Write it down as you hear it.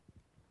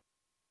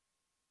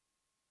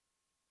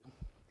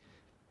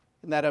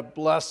Isn't that a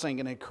blessing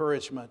and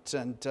encouragement?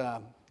 And I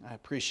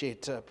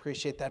appreciate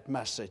that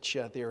message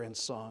there in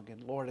song.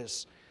 And Lord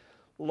is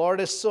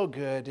so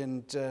good.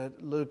 And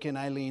Luke and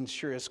Eileen,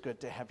 sure is good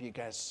to have you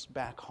guys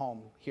back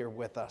home here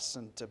with us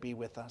and to be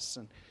with us.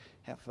 And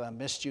have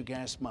missed you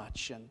guys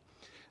much.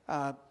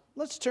 And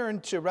let's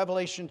turn to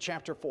Revelation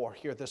chapter 4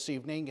 here this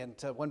evening.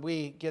 And when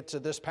we get to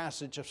this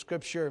passage of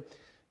Scripture,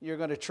 you're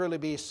going to truly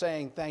be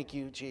saying, thank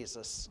you,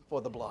 Jesus,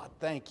 for the blood.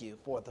 Thank you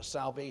for the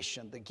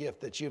salvation, the gift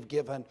that you've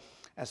given.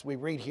 As we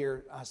read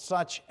here,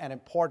 such an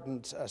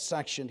important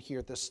section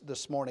here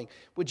this morning.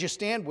 Would you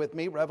stand with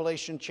me,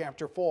 Revelation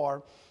chapter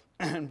 4?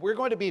 And we're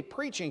going to be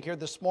preaching here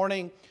this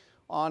morning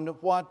on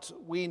what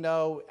we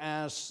know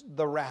as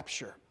the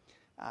rapture.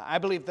 I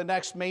believe the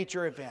next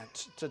major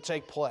event to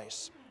take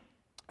place.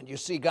 And you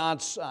see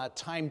God's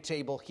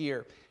timetable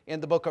here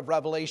in the book of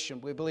Revelation.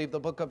 We believe the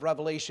book of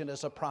Revelation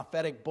is a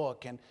prophetic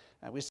book, and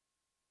we see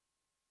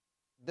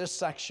this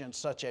section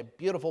such a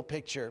beautiful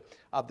picture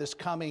of this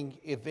coming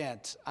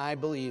event, I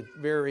believe,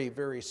 very,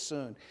 very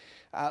soon.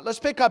 Let's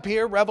pick up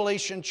here,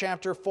 Revelation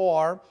chapter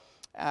 4,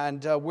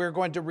 and we're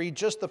going to read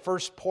just the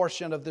first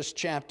portion of this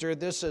chapter.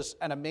 This is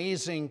an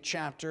amazing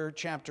chapter,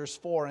 chapters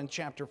 4 and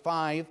chapter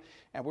 5,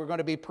 and we're going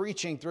to be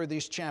preaching through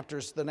these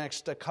chapters the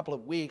next couple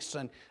of weeks.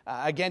 And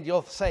again,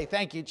 you'll say,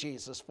 thank you,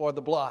 Jesus, for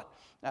the blood,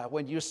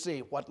 when you see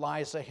what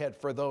lies ahead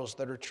for those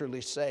that are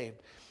truly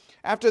saved.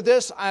 After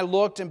this I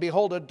looked, and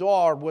behold, a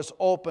door was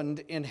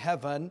opened in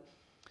heaven.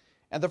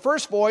 And the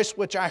first voice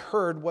which I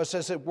heard was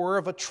as it were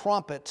of a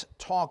trumpet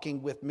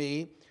talking with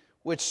me,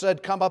 which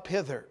said, Come up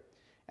hither,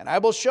 and I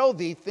will show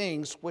thee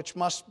things which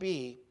must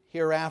be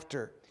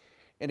hereafter.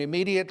 And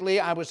immediately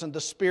I was in the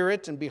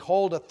Spirit, and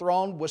behold, a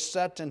throne was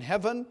set in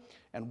heaven,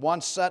 and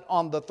one sat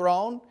on the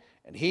throne,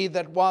 and he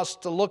that was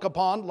to look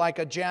upon like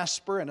a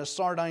jasper and a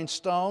sardine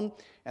stone.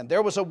 And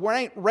there was a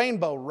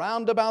rainbow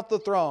round about the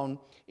throne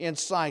in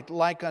sight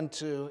like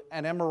unto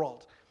an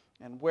emerald.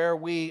 And where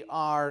we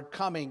are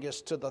coming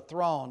is to the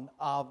throne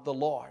of the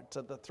Lord,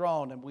 to the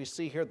throne. And we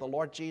see here the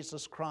Lord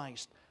Jesus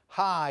Christ,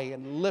 high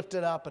and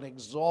lifted up and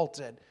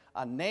exalted,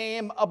 a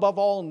name above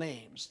all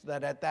names,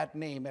 that at that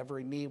name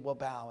every knee will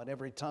bow and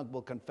every tongue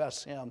will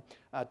confess him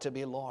to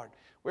be Lord.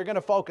 We're going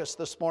to focus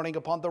this morning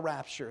upon the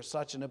rapture,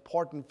 such an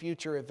important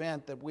future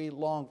event that we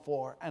long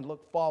for and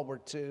look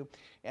forward to.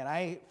 And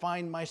I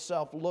find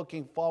myself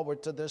looking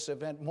forward to this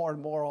event more and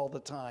more all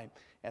the time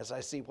as I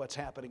see what's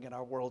happening in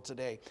our world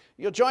today.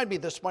 You'll join me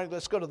this morning.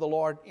 Let's go to the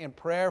Lord in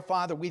prayer.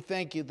 Father, we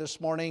thank you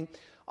this morning.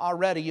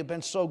 Already you've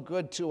been so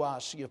good to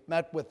us. You've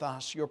met with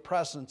us. Your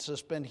presence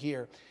has been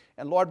here.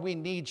 And Lord, we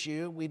need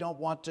you. We don't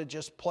want to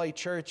just play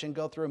church and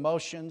go through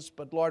motions,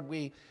 but Lord,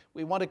 we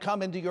want to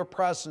come into your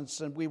presence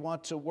and we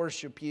want to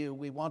worship you.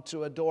 We want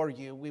to adore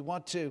you. We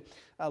want to,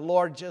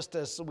 Lord, just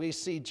as we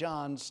see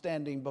John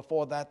standing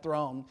before that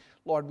throne,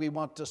 Lord, we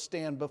want to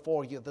stand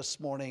before you this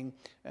morning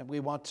and we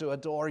want to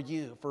adore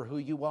you for who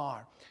you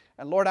are.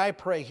 And Lord, I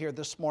pray here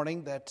this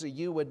morning that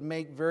you would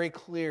make very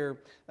clear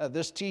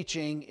this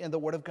teaching in the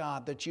Word of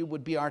God, that you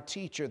would be our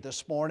teacher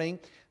this morning.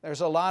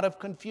 There's a lot of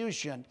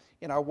confusion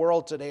in our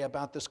world today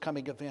about this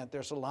coming event.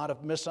 There's a lot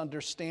of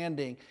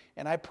misunderstanding.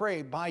 And I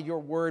pray by your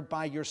Word,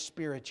 by your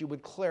Spirit, you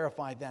would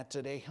clarify that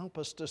today. Help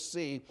us to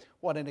see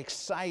what an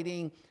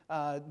exciting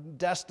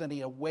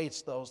destiny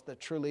awaits those that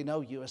truly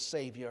know you as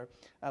Savior.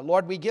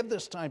 Lord, we give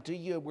this time to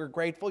you. We're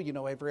grateful. You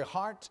know every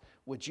heart.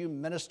 Would you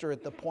minister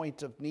at the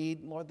point of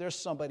need? Lord, there's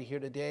somebody here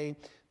today.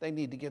 They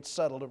need to get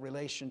settled a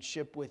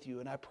relationship with you.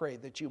 And I pray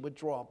that you would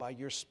draw by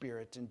your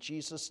Spirit. In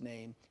Jesus'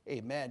 name,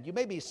 amen. You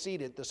may be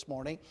seated this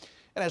morning.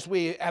 And as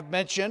we have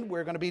mentioned,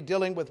 we're going to be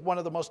dealing with one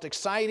of the most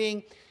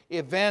exciting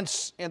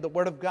events in the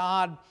Word of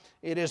God.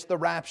 It is the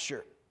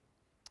rapture.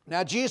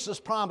 Now, Jesus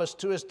promised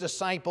to his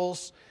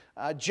disciples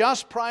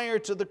just prior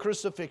to the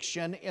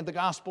crucifixion in the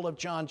Gospel of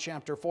John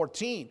chapter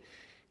 14.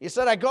 He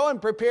said, I go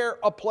and prepare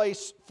a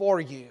place for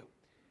you.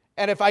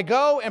 And if I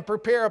go and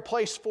prepare a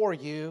place for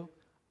you,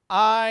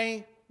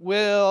 I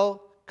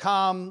will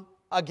come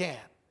again.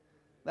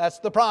 That's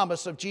the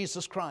promise of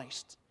Jesus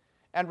Christ.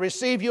 And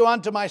receive you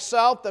unto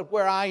myself, that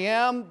where I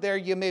am, there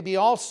you may be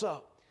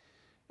also.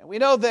 And we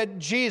know that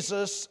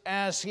Jesus,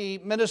 as he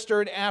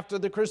ministered after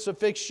the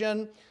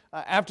crucifixion,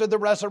 after the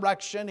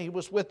resurrection, he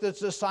was with his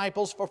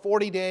disciples for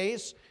 40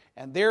 days.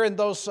 And there in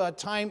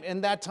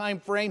that time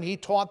frame, he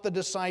taught the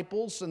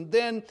disciples. And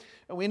then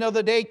we know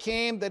the day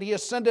came that he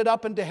ascended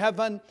up into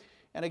heaven.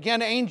 And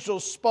again,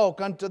 angels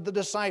spoke unto the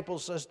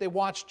disciples as they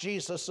watched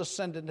Jesus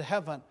ascend into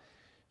heaven.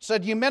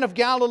 Said, Ye men of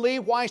Galilee,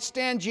 why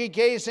stand ye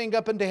gazing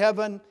up into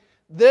heaven?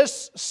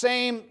 This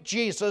same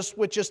Jesus,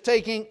 which is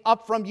taking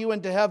up from you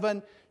into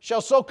heaven,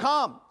 shall so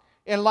come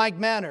in like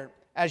manner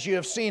as you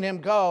have seen him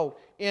go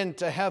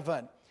into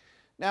heaven.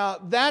 Now,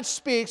 that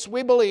speaks,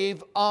 we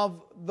believe,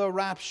 of the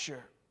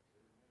rapture.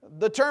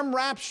 The term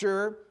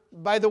rapture,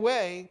 by the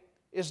way,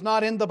 is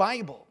not in the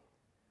Bible.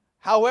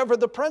 However,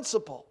 the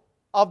principle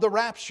of the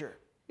rapture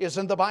is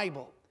in the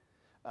Bible.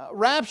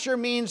 Rapture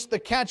means the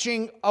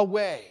catching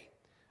away.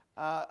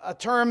 A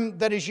term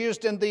that is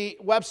used in the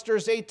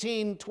Webster's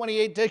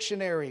 1828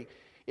 dictionary.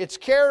 It's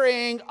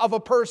carrying of a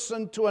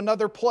person to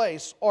another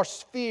place or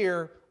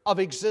sphere of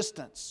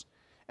existence.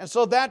 And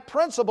so that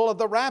principle of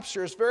the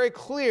rapture is very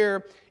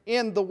clear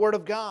in the Word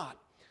of God.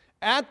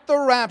 At the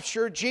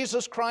rapture,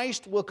 Jesus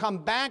Christ will come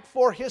back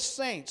for His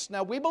saints.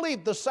 Now, we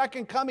believe the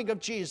second coming of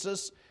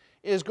Jesus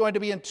is going to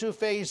be in two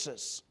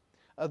phases.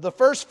 The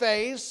first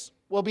phase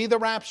will be the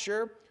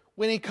rapture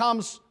when He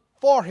comes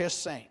for His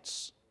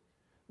saints.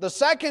 The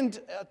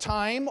second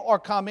time or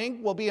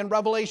coming will be in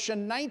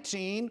Revelation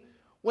 19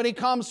 when He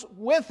comes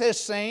with His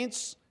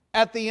saints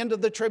at the end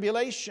of the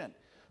tribulation.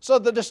 So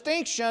the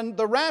distinction,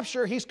 the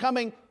rapture, He's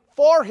coming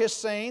for His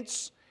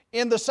saints.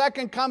 In the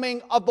second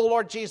coming of the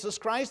Lord Jesus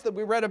Christ that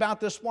we read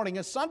about this morning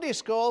in Sunday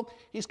school,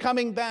 He's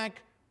coming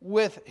back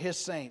with His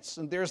saints.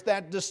 And there's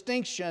that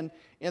distinction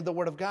in the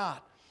Word of God.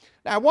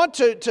 Now I want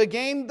to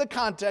gain the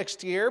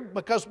context here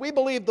because we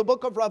believe the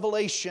book of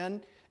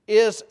Revelation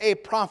is a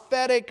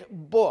prophetic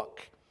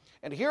book.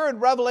 And here in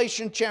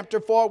Revelation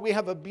chapter 4, we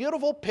have a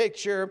beautiful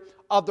picture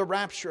of the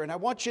rapture. And I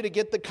want you to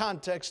get the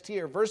context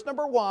here. Verse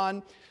number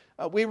 1,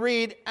 we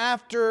read,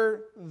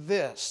 after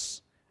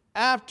this.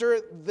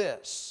 After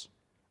this.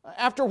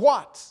 After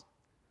what?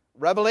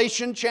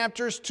 Revelation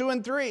chapters 2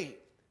 and 3.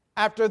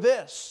 After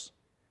this.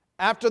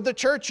 After the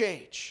church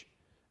age.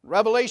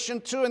 Revelation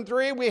 2 and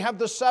 3, we have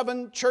the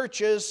 7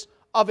 churches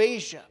of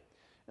Asia.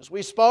 As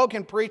we spoke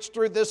and preached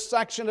through this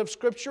section of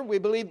Scripture, we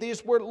believe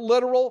these were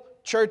literal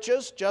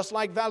churches, just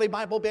like Valley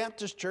Bible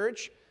Baptist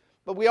Church.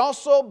 But we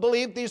also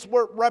believe these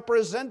were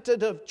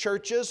representative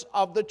churches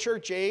of the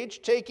church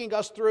age, taking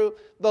us through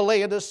the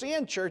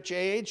Laodicean church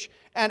age.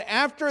 And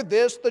after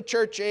this, the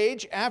church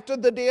age, after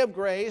the day of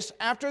grace,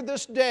 after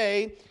this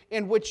day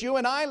in which you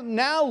and I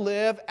now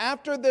live,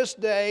 after this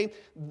day,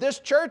 this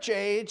church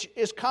age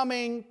is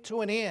coming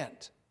to an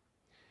end.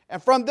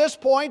 And from this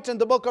point in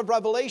the book of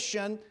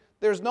Revelation,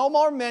 there's no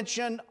more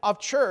mention of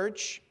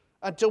church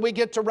until we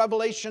get to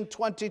Revelation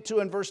 22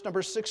 and verse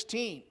number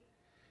 16.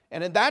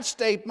 And in that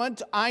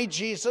statement, I,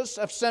 Jesus,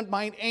 have sent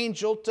mine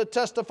angel to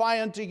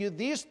testify unto you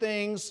these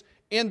things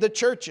in the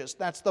churches.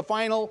 That's the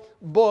final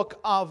book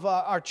of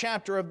our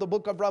chapter of the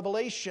book of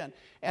Revelation.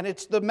 And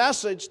it's the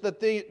message that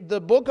the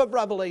book of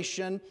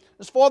Revelation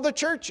is for the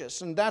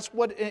churches. And that's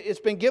what it's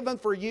been given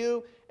for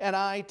you and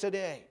I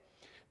today.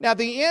 Now,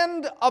 the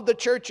end of the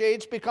church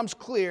age becomes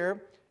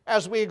clear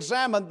as we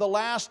examine the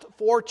last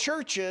 4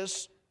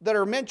 churches that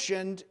are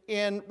mentioned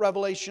in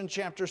Revelation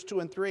chapters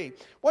 2 and 3. I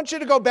want you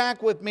to go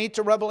back with me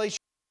to Revelation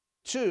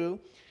 2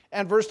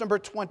 and verse number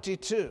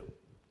 22.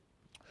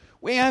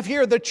 We have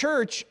here the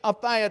church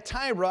of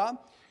Thyatira,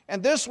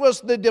 and this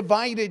was the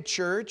divided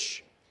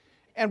church.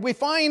 And we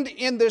find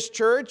in this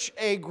church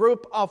a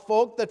group of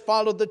folk that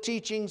followed the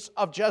teachings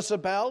of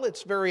Jezebel.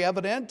 It's very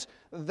evident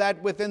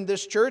that within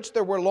this church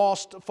there were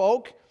lost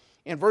folk.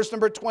 In verse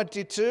number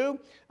 22,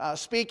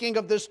 speaking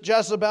of this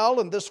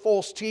Jezebel and this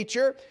false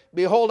teacher,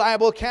 behold, I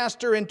will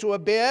cast her into a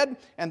bed,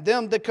 and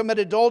them that commit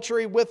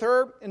adultery with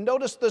her. And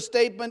notice the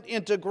statement,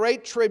 into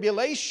great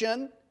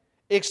tribulation,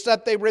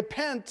 except they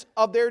repent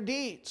of their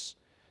deeds.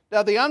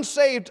 Now, the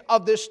unsaved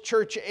of this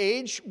church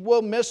age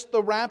will miss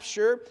the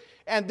rapture.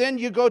 And then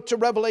you go to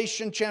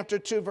Revelation chapter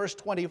 2, verse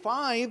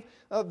 25.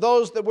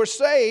 Those that were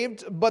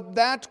saved, but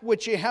that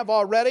which ye have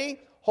already,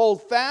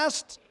 hold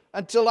fast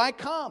until I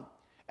come.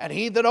 And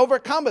he that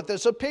overcometh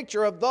is a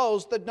picture of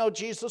those that know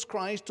Jesus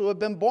Christ, who have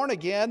been born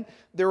again.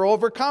 They're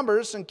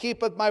overcomers, and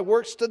keepeth my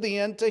works to the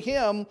end. To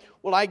him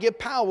will I give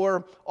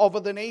power over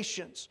the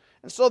nations.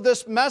 And so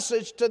this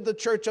message to the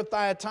church of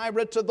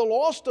Thyatira, to the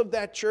lost of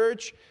that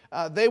church,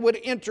 they would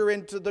enter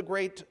into the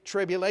great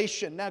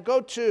tribulation. Now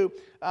go to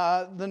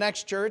the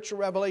next church,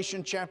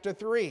 Revelation chapter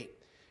 3.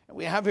 And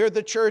we have here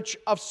the church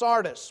of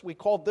Sardis. We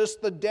call this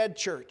the dead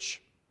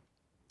church.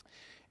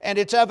 And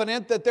it's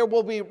evident that there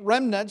will be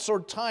remnants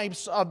or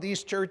types of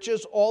these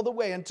churches all the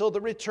way until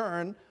the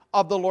return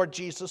of the Lord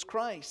Jesus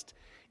Christ.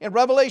 In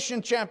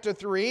Revelation chapter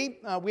 3,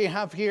 we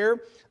have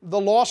here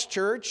the lost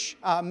church,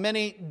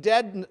 many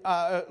dead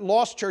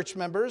lost church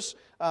members,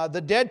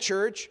 the dead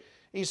church.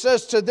 He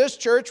says to this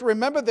church,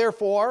 remember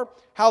therefore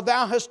how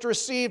thou hast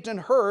received and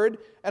heard,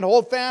 and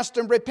hold fast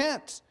and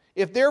repent.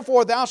 If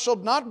therefore thou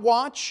shalt not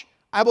watch,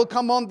 I will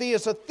come on thee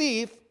as a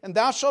thief, and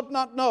thou shalt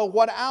not know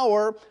what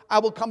hour I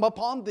will come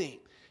upon thee.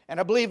 And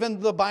I believe in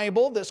the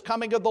Bible, this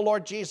coming of the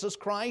Lord Jesus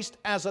Christ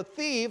as a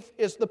thief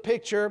is the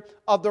picture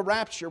of the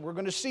rapture. We're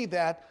going to see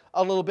that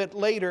a little bit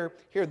later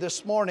here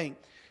this morning.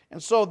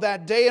 And so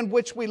that day in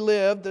which we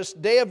live, this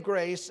day of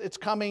grace, it's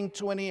coming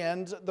to an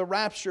end, the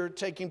rapture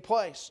taking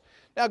place.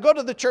 Now go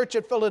to the church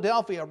at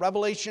Philadelphia,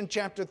 Revelation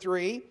chapter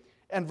 3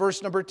 and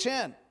verse number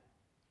 10.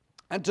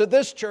 And to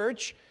this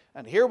church,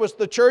 and here was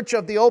the church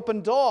of the open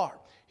door.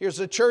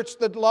 Here's a church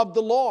that loved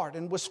the Lord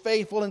and was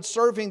faithful in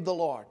serving the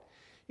Lord.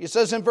 He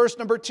says in verse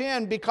number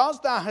 10, because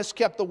thou hast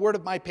kept the word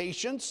of my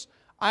patience,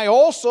 I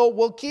also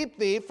will keep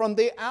thee from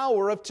the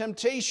hour of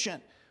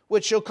temptation,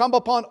 which shall come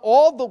upon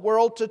all the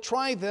world to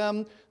try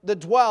them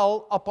that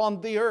dwell upon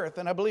the earth.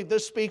 And I believe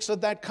this speaks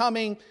of that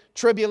coming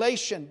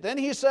tribulation. Then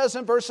he says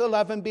in verse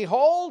 11,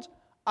 behold,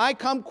 I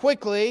come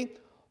quickly,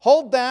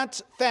 Hold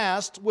that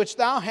fast which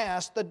thou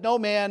hast, that no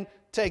man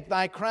take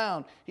thy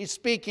crown. He's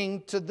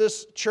speaking to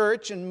this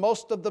church and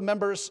most of the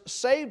members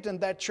saved in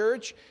that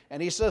church,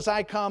 and he says,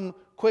 I come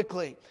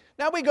quickly.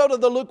 Now we go to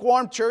the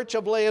lukewarm church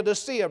of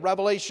Laodicea,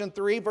 Revelation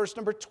 3, verse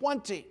number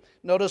 20.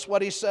 Notice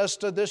what he says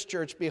to this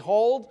church.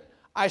 Behold,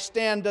 I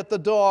stand at the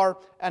door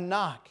and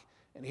knock.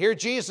 And here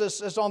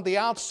Jesus is on the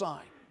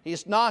outside.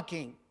 He's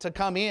knocking to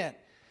come in.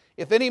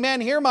 If any man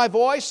hear my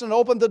voice and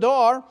open the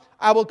door,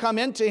 I will come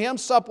into him,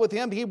 sup with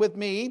him, he with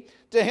me.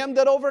 To him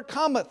that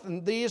overcometh,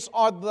 and these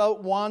are the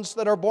ones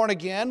that are born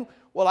again,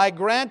 will I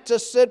grant to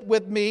sit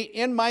with me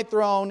in my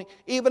throne,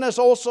 even as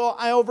also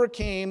I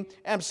overcame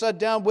and sat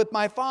down with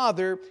my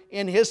Father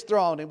in his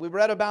throne. And we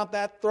read about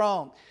that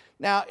throne.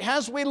 Now,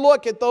 as we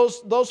look at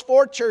those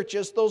four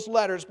churches, those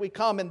letters, we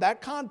come in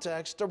that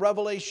context to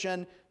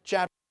Revelation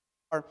chapter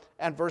 4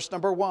 and verse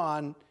number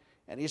 1.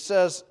 And he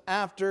says,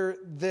 after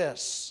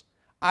this,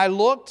 I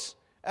looked,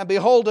 and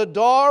behold, a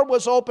door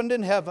was opened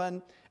in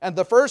heaven, and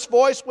the first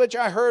voice which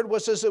I heard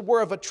was as it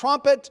were of a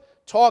trumpet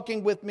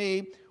talking with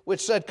me,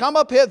 which said, Come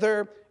up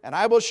hither, and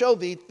I will show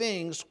thee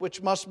things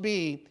which must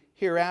be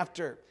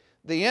hereafter.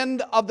 The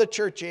end of the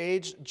church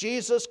age,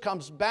 Jesus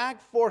comes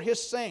back for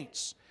his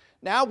saints.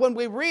 Now, when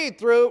we read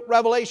through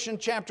Revelation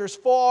chapters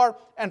 4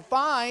 and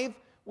 5,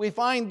 we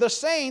find the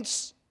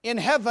saints in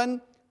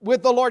heaven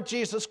with the Lord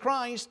Jesus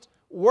Christ,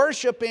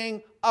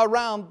 worshiping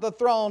around the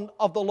throne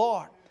of the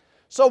Lord.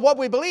 So what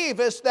we believe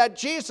is that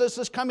Jesus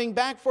is coming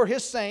back for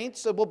his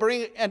saints. It will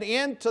bring an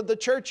end to the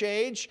church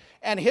age,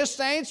 and his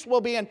saints will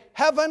be in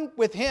heaven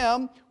with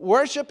him,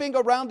 worshiping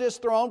around his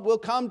throne. We'll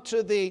come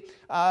to the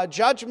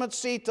judgment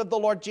seat of the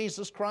Lord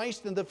Jesus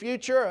Christ in the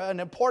future, an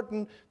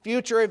important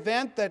future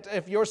event that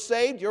if you're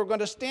saved, you're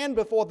going to stand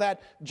before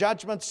that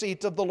judgment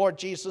seat of the Lord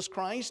Jesus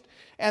Christ.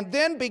 And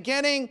then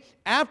beginning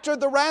after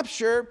the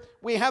rapture,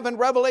 we have in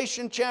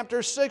Revelation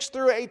chapter 6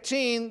 through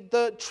 18,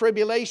 the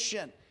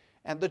tribulation.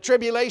 And the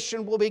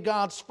tribulation will be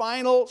God's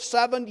final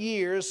 7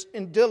 years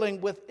in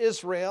dealing with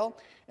Israel.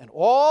 And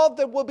all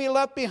that will be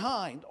left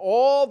behind,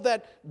 all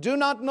that do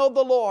not know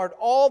the Lord,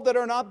 all that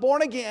are not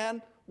born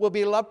again, will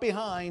be left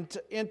behind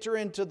to enter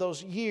into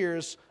those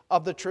years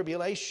of the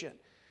tribulation.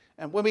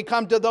 And when we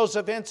come to those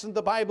events in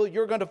the Bible,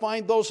 you're going to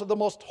find those are the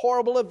most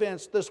horrible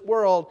events this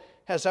world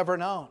has ever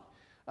known.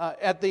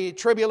 At the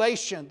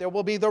tribulation, there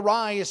will be the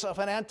rise of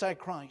an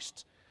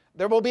antichrist.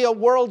 There will be a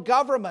world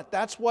government.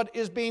 That's what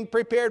is being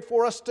prepared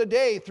for us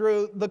today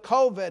through the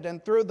COVID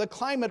and through the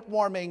climate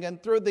warming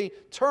and through the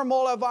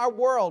turmoil of our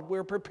world.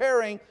 We're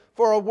preparing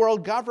for a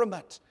world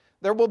government.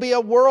 There will be a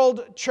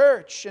world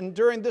church, and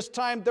during this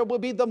time there will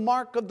be the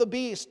mark of the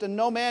beast, and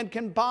no man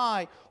can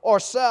buy or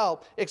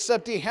sell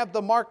except he have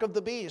the mark of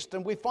the beast.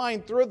 And we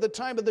find through the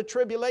time of the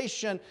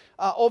tribulation,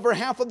 over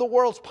half of the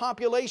world's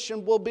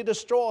population will be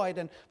destroyed.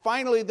 And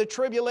finally, the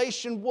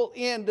tribulation will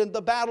end in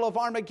the battle of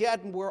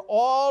Armageddon, where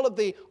all of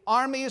the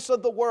armies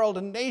of the world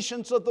and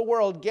nations of the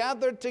world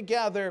gathered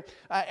together,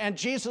 and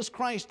Jesus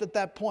Christ at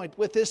that point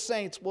with his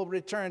saints will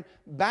return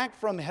back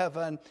from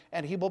heaven,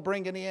 and he will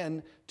bring an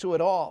end to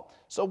it all.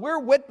 So we're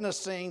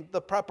witnessing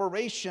the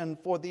preparation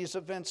for these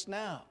events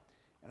now.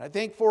 And I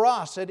think for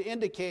us, it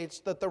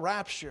indicates that the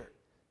rapture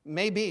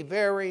may be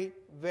very,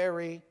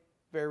 very,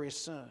 very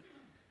soon.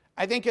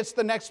 I think it's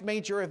the next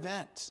major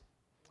event.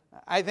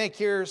 I think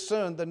here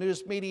soon the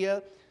news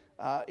media,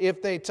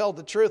 if they tell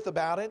the truth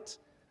about it,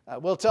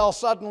 will tell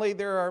suddenly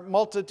there are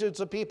multitudes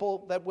of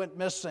people that went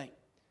missing.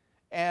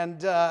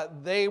 And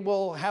they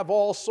will have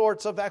all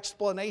sorts of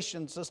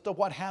explanations as to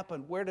what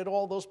happened. Where did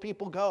all those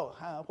people go?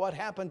 What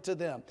happened to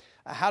them?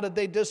 How did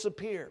they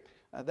disappear?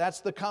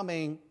 That's the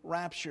coming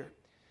rapture.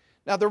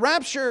 Now, the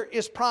rapture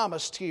is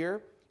promised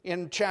here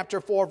in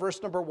chapter 4,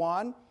 verse number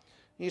 1.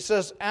 He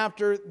says,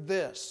 after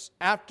this,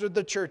 after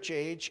the church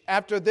age,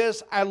 after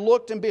this, I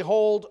looked and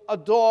behold, a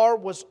door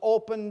was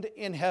opened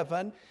in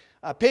heaven,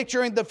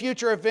 picturing the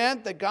future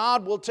event that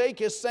God will take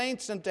his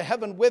saints into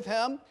heaven with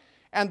him.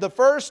 And the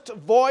first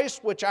voice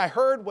which I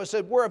heard was as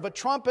it were of a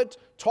trumpet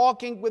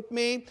talking with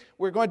me.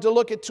 We're going to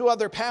look at two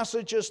other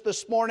passages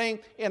this morning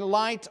in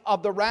light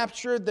of the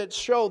rapture that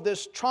show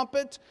this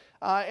trumpet.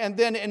 And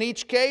then in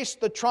each case,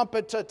 the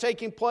trumpet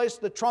taking place,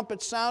 the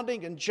trumpet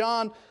sounding. And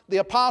John the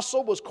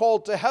Apostle was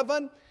called to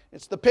heaven.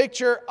 It's the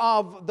picture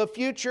of the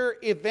future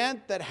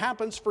event that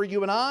happens for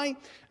you and I.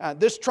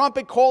 This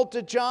trumpet called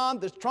to John.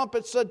 This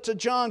trumpet said to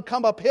John,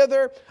 come up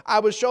hither.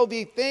 I will show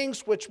thee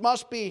things which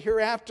must be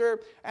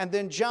hereafter. And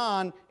then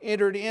John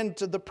entered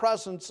into the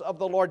presence of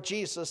the Lord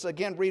Jesus.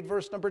 Again, read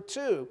verse number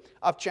 2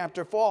 of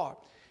chapter 4.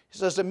 He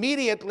says,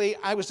 immediately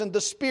I was in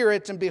the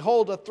Spirit, and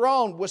behold, a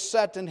throne was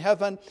set in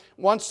heaven.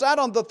 One sat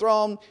on the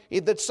throne. He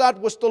that sat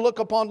was to look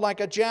upon like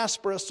a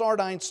jasper, a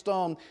sardine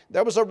stone.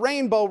 There was a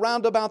rainbow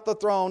round about the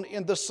throne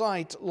in the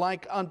sight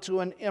like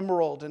unto an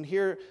emerald. And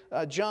here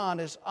John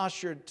is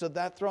ushered to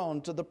that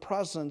throne, to the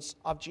presence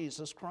of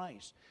Jesus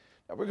Christ.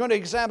 Now, we're going to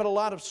examine a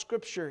lot of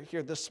Scripture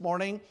here this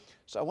morning.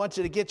 So I want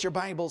you to get your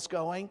Bibles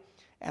going.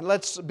 And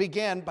let's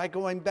begin by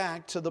going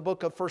back to the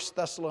book of 1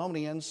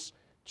 Thessalonians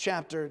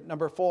chapter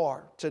number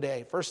 4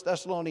 today. 1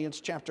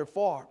 Thessalonians chapter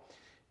 4.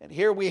 And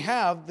here we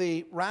have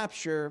the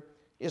rapture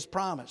is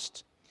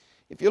promised.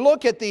 If you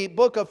look at the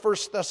book of 1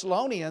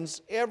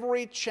 Thessalonians,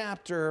 every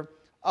chapter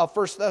of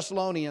 1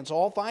 Thessalonians,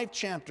 all 5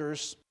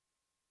 chapters,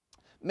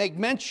 make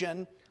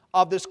mention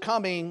of this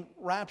coming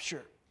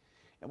rapture.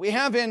 And we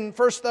have in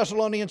 1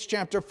 Thessalonians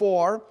chapter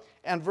 4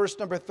 and verse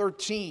number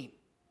 13.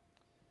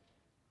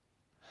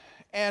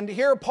 And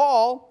here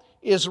Paul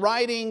is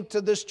writing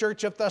to this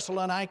church of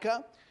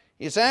Thessalonica.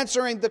 He's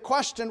answering the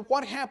question,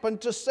 what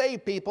happened to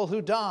save people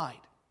who died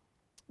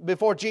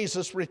before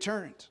Jesus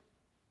returned?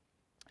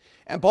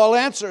 And Paul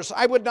answers,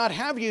 I would not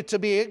have you to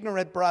be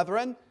ignorant,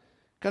 brethren,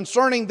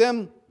 concerning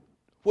them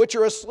which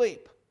are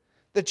asleep,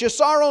 that ye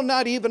sorrow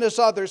not even as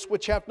others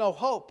which have no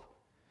hope.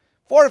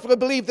 For if we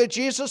believe that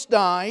Jesus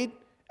died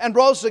and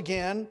rose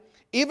again,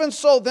 even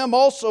so them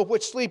also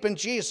which sleep in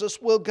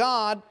Jesus will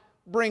God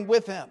bring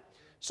with him.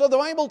 So the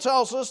Bible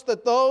tells us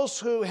that those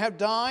who have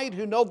died,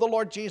 who know the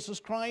Lord Jesus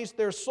Christ,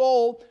 their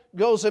soul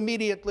goes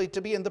immediately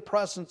to be in the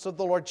presence of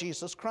the Lord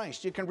Jesus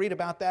Christ. You can read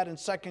about that in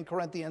 2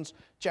 Corinthians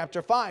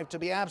chapter 5. To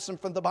be absent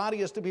from the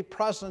body is to be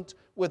present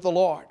with the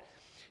Lord.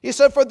 He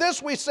said, for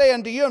this we say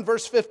unto you in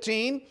verse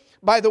 15,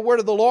 by the word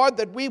of the Lord,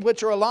 that we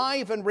which are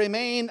alive and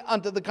remain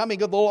unto the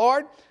coming of the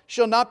Lord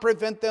shall not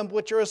prevent them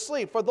which are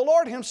asleep. For the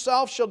Lord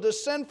himself shall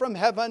descend from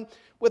heaven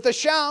with a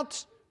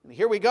shout, and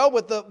here we go,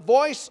 with the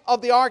voice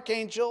of the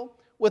archangel,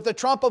 with the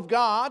trump of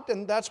God,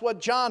 and that's what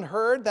John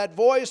heard, that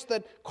voice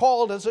that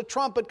called as a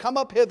trumpet, come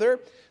up hither,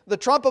 the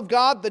trump of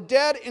God, the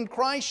dead in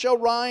Christ shall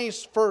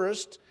rise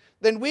first.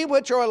 Then we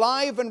which are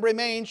alive and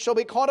remain shall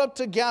be caught up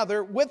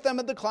together with them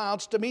in the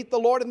clouds to meet the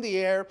Lord in the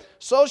air.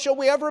 So shall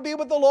we ever be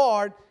with the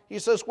Lord. He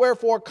says,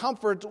 wherefore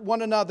comfort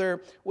one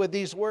another with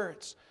these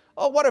words.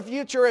 Oh, what a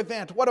future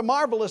event. What a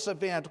marvelous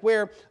event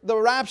where the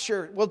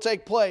rapture will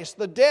take place.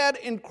 The dead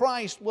in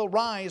Christ will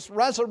rise,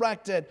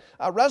 resurrected,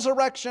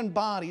 resurrection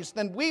bodies.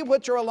 Then we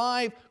which are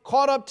alive,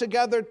 caught up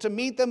together to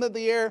meet them in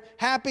the air.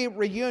 Happy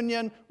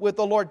reunion with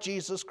the Lord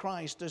Jesus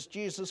Christ as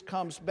Jesus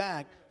comes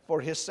back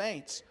for his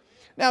saints.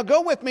 Now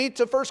go with me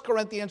to 1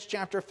 Corinthians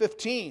chapter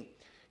 15.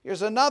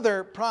 Here's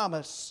another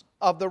promise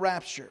of the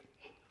rapture.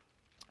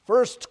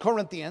 1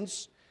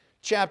 Corinthians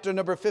chapter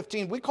number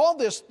 15. We call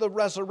this the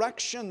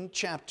resurrection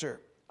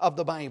chapter of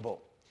the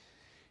Bible.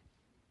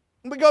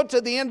 We go to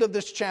the end of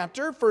this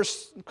chapter, 1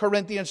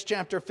 Corinthians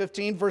chapter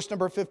 15, verse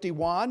number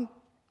 51.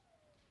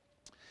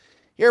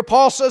 Here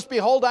Paul says,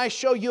 behold, I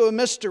show you a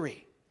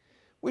mystery.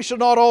 We shall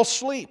not all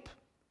sleep,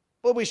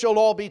 but we shall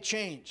all be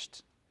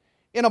changed.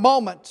 In a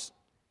moment,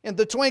 in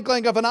the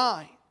twinkling of an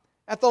eye,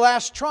 at the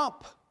last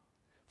trump.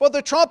 For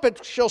the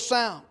trumpet shall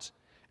sound,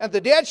 and the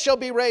dead shall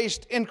be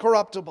raised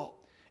incorruptible,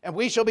 and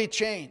we shall be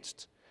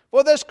changed.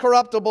 For this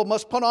corruptible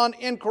must put on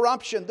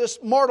incorruption, this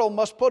mortal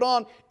must put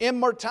on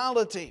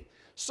immortality.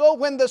 So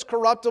when this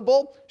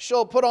corruptible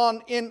shall put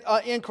on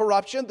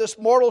incorruption, this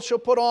mortal shall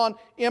put on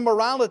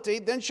immorality,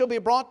 then shall be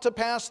brought to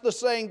pass the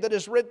saying that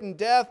is written,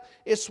 death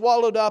is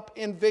swallowed up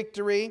in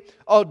victory.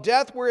 O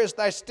death, where is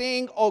thy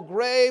sting? O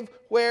grave,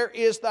 where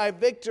is thy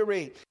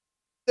victory?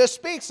 This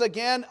speaks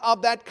again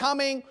of that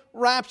coming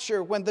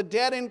rapture when the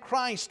dead in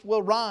Christ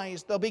will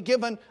rise. They'll be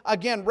given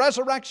again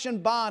resurrection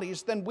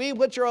bodies. Then we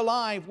which are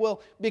alive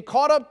will be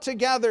caught up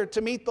together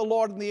to meet the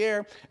Lord in the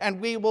air,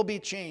 and we will be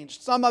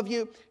changed. Some of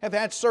you have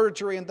had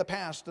surgery in the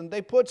past, and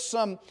they put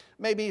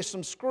maybe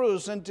some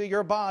screws into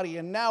your body,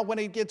 and now when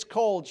it gets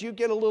cold, you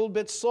get a little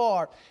bit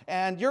sore,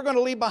 and you're going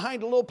to leave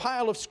behind a little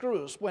pile of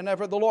screws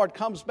whenever the Lord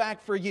comes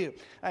back for you.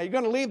 You're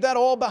going to leave that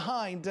all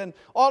behind, and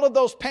all of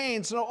those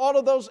pains and all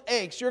of those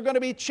aches, you're going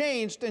to be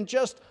changed in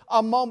just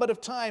a moment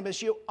of time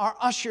as you are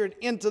ushered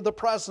into the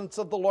presence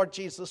of the Lord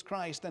Jesus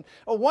Christ. And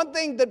one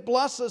thing that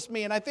blesses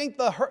me, and I think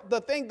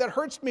the thing that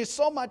hurts me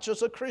so much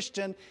as a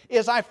Christian,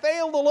 is I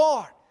fail the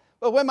Lord.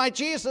 But when my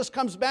Jesus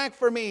comes back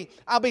for me,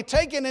 I'll be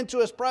taken into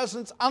his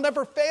presence. I'll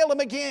never fail him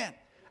again.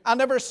 I'll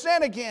never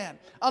sin again.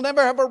 I'll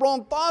never have a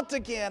wrong thought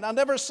again. I'll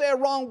never say a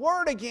wrong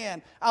word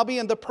again. I'll be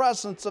in the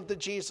presence of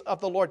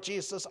the Lord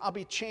Jesus. I'll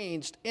be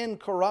changed,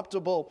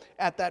 incorruptible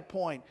at that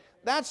point.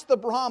 That's the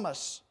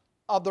promise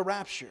of the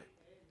rapture.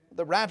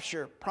 The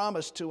rapture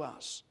promised to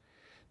us.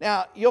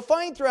 Now, you'll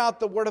find throughout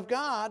the Word of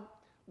God,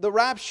 the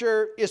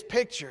rapture is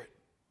pictured.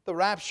 The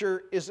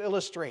rapture is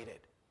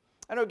illustrated.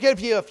 And I'll give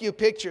you a few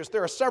pictures.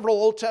 There are several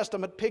Old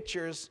Testament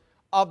pictures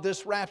of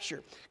this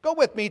rapture. Go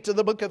with me to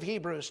the book of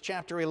Hebrews,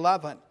 chapter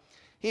 11.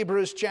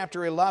 Hebrews,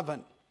 chapter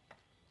 11.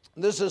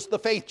 This is the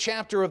faith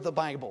chapter of the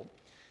Bible.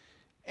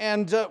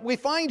 And we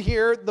find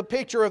here the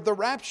picture of the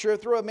rapture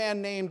through a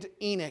man named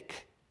Enoch.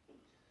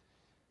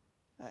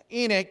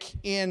 Enoch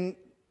in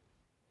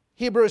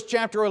Hebrews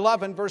chapter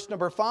 11, verse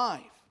number 5.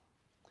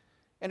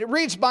 And it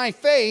reads, by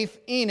faith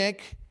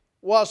Enoch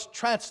was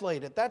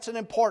translated. That's an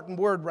important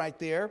word right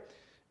there.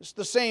 It's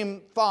the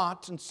same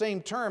thought and same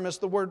term as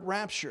the word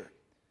rapture.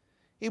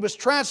 He was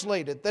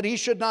translated that he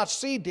should not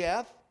see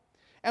death,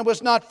 and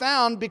was not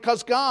found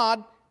because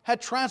God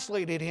had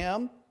translated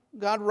him.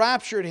 God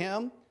raptured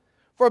him.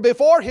 For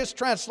before his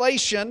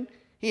translation,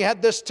 he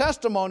had this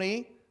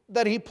testimony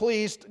that he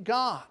pleased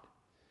God.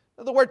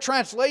 The word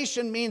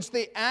translation means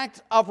the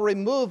act of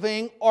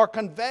removing or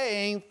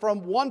conveying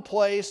from one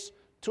place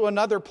to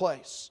another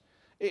place.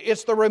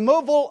 It's the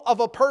removal of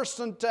a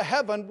person to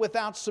heaven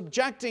without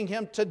subjecting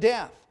him to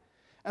death.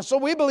 And so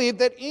we believe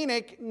that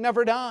Enoch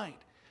never died.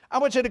 I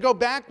want you to go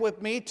back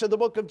with me to the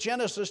book of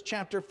Genesis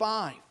chapter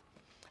 5.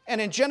 And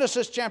in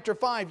Genesis chapter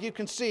 5, you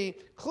can see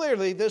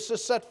clearly this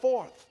is set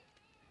forth.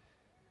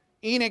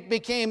 Enoch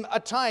became a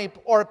type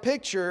or a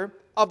picture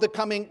of the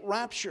coming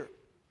rapture.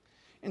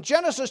 In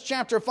Genesis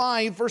chapter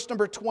 5, verse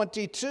number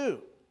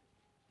 22.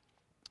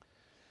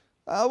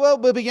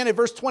 We'll begin at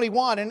verse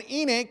 21. And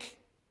Enoch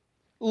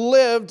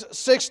lived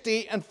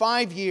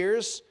 65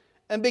 years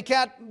and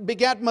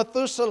begat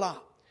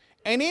Methuselah.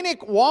 And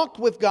Enoch walked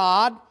with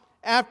God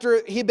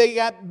after he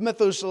begat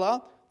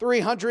Methuselah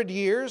 300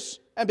 years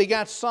and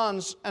begat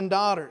sons and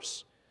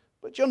daughters.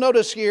 But you'll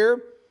notice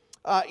here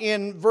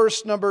in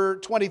verse number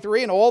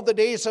 23, and all the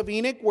days of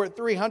Enoch were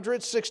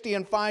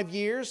 365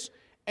 years,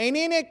 and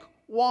Enoch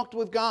walked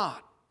with God.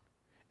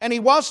 And he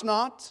was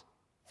not,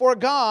 for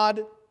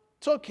God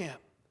took him.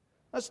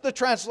 That's the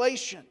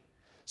translation.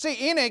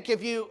 See, Enoch,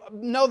 if you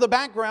know the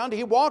background,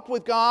 he walked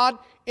with God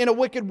in a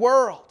wicked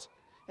world.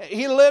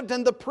 He lived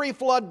in the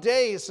pre-flood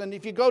days, and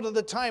if you go to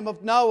the time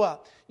of Noah,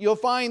 you'll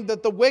find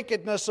that the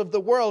wickedness of the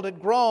world had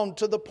grown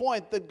to the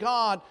point that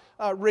God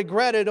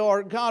regretted,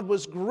 or God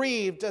was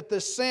grieved at the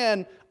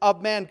sin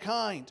of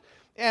mankind.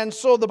 And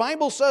so the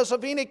Bible says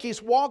of Enoch,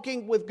 he's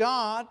walking with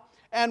God,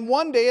 and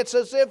one day it's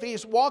as if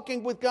he's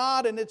walking with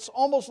God, and it's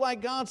almost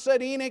like God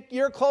said, Enoch,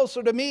 you're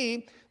closer to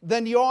me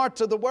than you are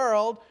to the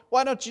world.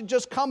 Why don't you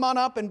just come on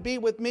up and be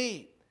with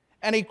me?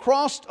 And he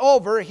crossed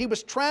over, he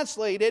was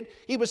translated,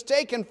 he was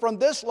taken from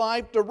this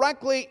life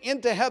directly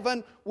into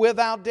heaven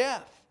without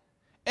death.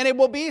 And it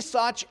will be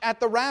such at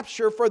the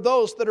rapture for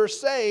those that are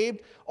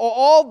saved, or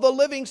all the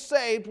living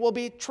saved will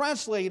be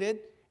translated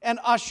and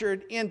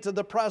ushered into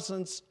the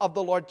presence of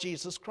the Lord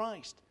Jesus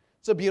Christ.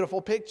 It's a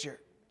beautiful picture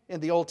in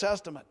the Old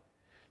Testament.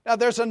 Now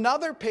there's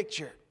another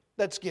picture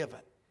that's given,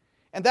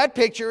 and that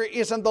picture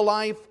is in the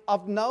life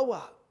of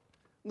Noah.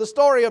 The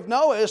story of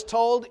Noah is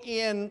told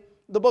in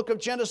the book of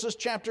Genesis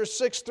chapter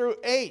 6 through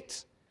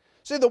 8.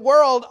 See, the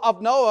world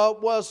of Noah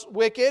was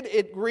wicked.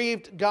 It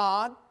grieved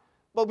God.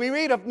 But we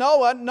read of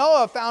Noah.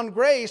 Noah found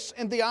grace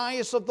in the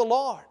eyes of the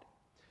Lord.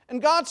 And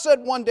God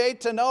said one day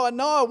to Noah,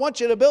 Noah, I want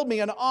you to build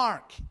me an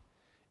ark.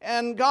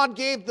 And God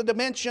gave the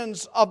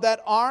dimensions of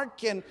that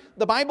ark. And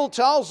the Bible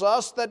tells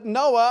us that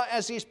Noah,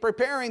 as he's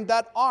preparing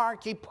that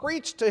ark, he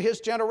preached to his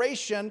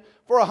generation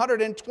for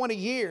 120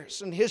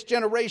 years. And his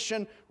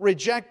generation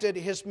rejected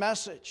his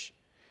message.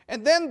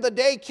 And then the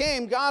day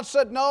came, God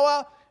said,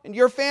 Noah and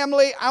your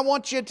family, I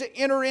want you to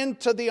enter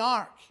into the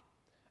ark.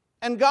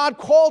 And God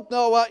called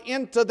Noah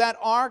into that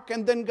ark,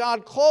 and then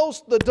God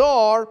closed the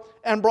door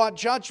and brought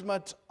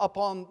judgment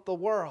upon the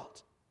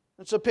world.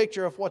 It's a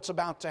picture of what's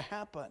about to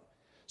happen.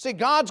 See,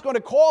 God's going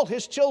to call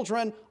his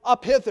children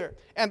up hither,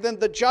 and then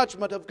the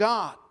judgment of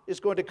God is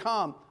going to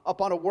come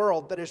upon a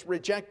world that has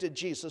rejected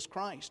Jesus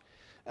Christ.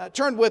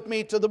 Turn with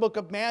me to the book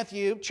of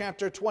Matthew,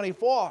 chapter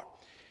 24.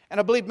 And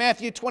I believe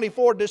Matthew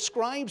 24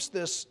 describes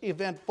this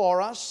event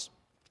for us,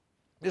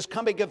 this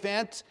coming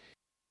event, in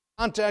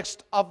the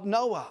context of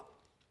Noah.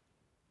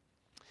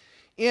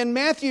 In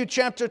Matthew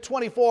chapter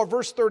 24,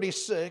 verse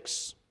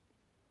 36,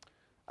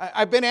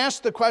 I've been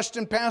asked the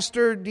question,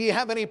 Pastor, do you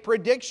have any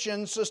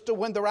predictions as to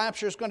when the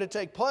rapture is going to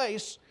take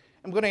place?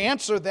 I'm going to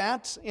answer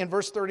that in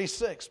verse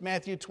 36,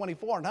 Matthew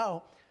 24.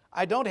 No,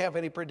 I don't have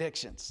any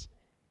predictions.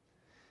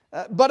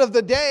 But of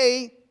the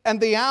day and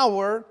the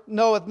hour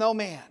knoweth no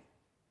man.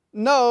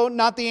 No,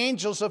 not the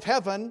angels of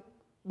heaven,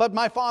 but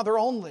my Father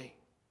only.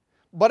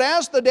 But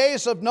as the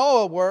days of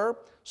Noah were,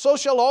 so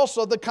shall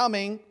also the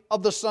coming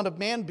of the Son of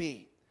Man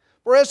be.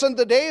 For as in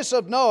the days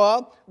of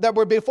Noah that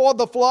were before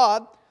the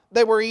flood,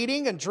 they were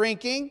eating and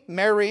drinking,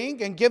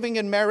 marrying and giving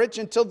in marriage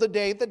until the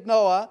day that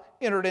Noah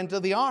entered into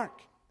the ark,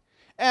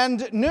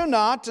 and knew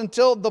not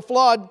until the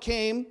flood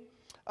came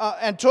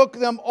and took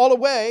them all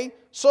away,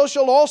 so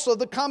shall also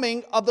the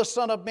coming of the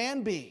Son of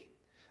Man be.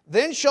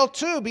 Then shall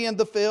two be in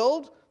the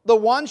field, the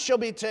one shall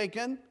be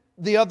taken,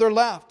 the other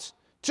left.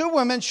 Two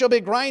women shall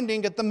be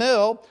grinding at the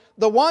mill,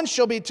 the one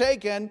shall be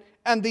taken,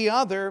 and the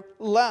other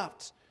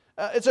left.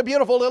 It's a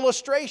beautiful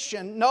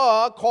illustration.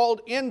 Noah called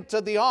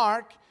into the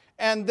ark,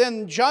 and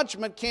then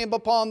judgment came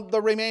upon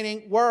the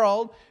remaining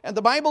world. And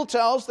the Bible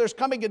tells there's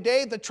coming a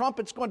day the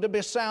trumpet's going to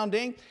be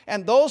sounding,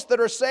 and those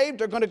that are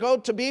saved are going to go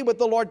to be with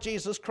the Lord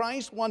Jesus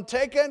Christ. One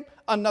taken,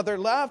 another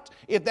left.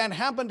 If that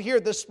happened here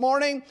this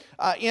morning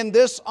in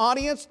this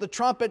audience, the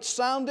trumpet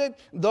sounded.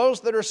 Those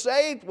that are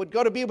saved would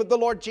go to be with the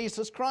Lord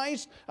Jesus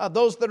Christ.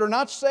 Those that are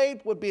not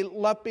saved would be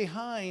left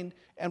behind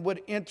and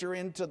would enter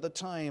into the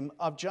time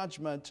of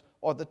judgment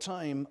or the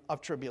time of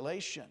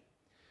tribulation.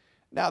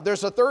 Now,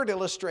 there's a third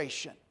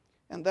illustration,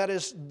 and that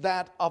is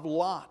that of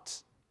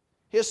Lot.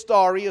 His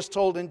story is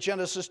told in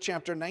Genesis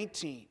chapter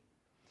 19.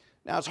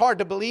 Now, it's hard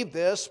to believe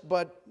this,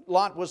 but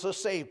Lot was a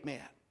saved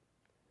man,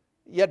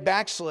 yet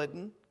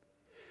backslidden.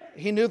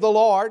 He knew the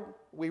Lord.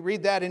 We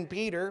read that in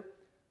Peter.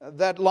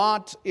 that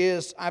Lot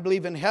is, I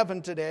believe, in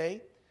heaven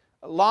today.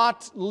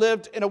 Lot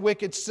lived in a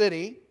wicked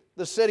city,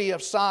 the city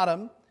of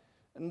Sodom.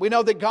 And we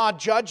know that God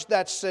judged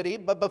that city,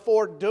 but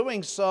before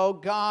doing so,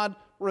 God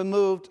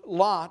removed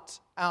Lot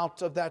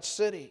out of that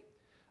city.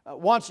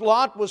 Once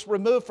Lot was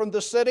removed from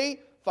the city,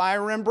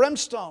 fire and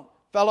brimstone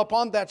fell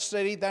upon that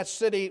city. That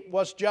city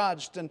was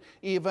judged. And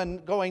even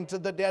going to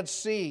the Dead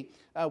Sea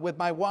with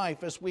my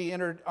wife as we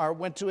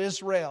went to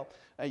Israel,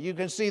 you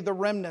can see the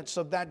remnants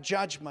of that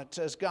judgment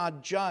as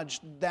God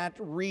judged that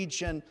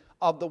region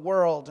of the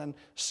world, and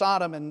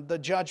Sodom and the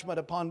judgment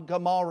upon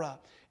Gomorrah.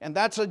 And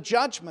that's a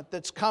judgment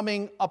that's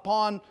coming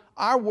upon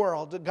our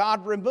world.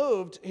 God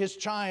removed His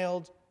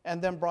child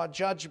and then brought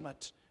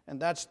judgment. And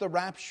that's the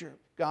rapture.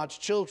 God's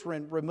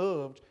children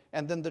removed,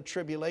 and then the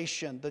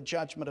tribulation, the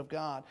judgment of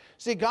God.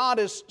 See, God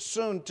is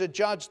soon to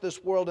judge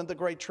this world in the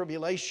great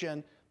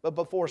tribulation, but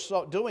before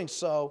doing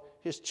so,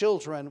 His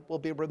children will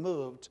be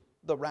removed,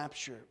 the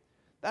rapture.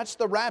 That's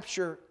the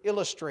rapture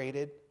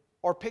illustrated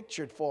or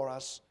pictured for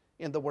us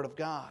in the Word of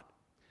God.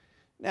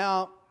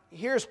 Now,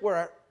 here's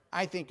where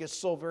I think it's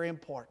so very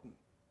important.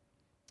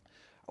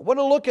 I want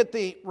to look at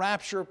the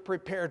rapture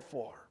prepared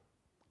for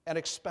and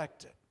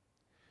expected.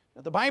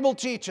 Now, the Bible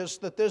teaches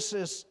that this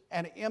is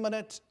an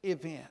imminent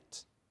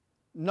event.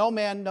 No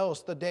man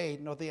knows the day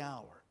nor the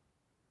hour.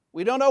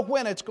 We don't know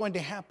when it's going to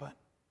happen.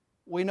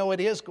 We know it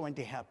is going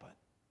to happen.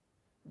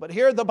 But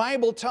here the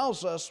Bible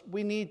tells us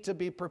we need to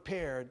be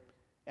prepared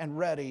and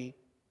ready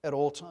at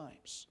all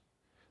times.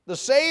 The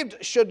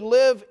saved should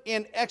live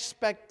in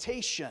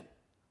expectation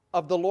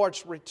of the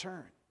Lord's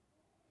return.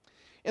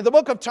 In the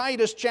book of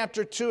Titus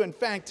chapter 2, in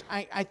fact,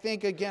 I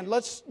think again,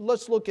 let's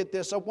look at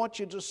this. I want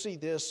you to see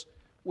this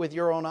with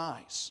your own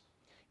eyes.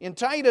 In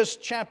Titus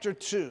chapter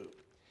 2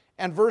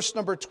 and verse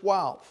number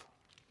 12.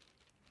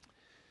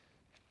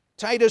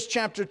 Titus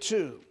chapter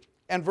 2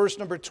 and verse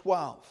number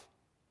 12.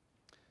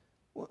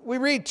 We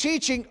read,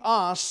 teaching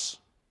us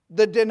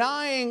the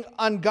denying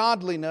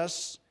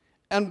ungodliness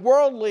and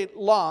worldly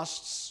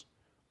lusts,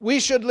 we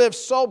should live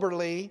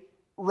soberly,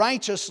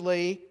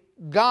 righteously,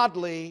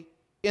 godly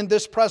in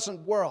this present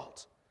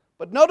world.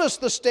 But notice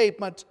the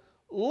statement,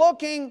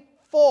 looking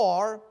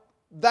for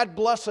that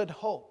blessed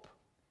hope.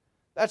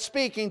 That's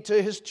speaking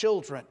to His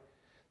children.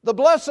 The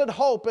blessed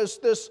hope is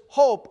this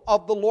hope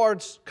of the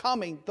Lord's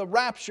coming, the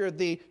rapture,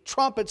 the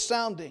trumpet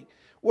sounding.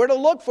 We're to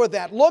look for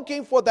that,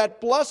 looking for that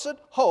blessed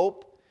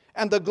hope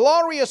and the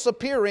glorious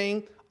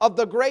appearing of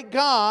the great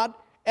God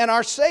and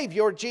our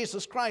Savior,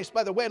 Jesus Christ.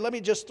 By the way, let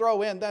me just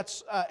throw in,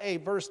 that's a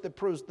verse that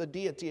proves the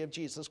deity of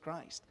Jesus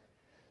Christ.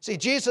 See,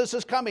 Jesus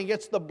is coming.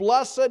 It's the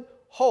blessed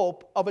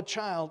hope of a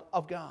child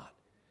of God.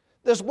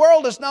 This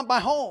world is not my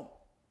home.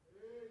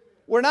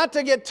 We're not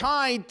to get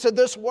tied to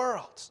this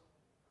world.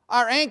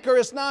 Our anchor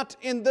is not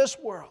in this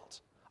world.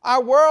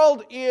 Our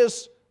world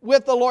is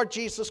with the Lord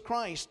Jesus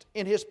Christ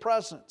in His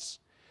presence.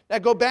 Now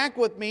go back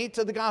with me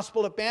to the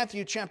Gospel of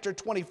Matthew chapter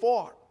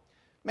 24.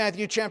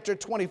 Matthew chapter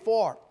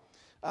 24.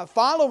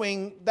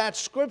 Following that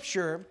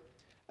scripture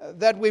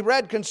that we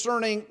read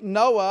concerning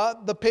Noah,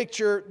 the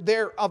picture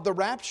there of the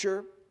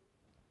rapture,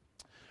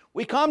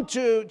 we come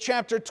to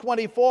chapter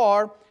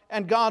 24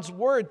 and God's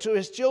word to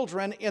His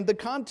children in the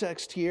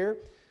context here.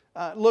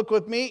 Look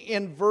with me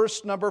in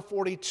verse number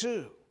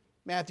 42,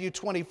 Matthew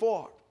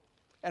 24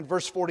 and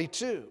verse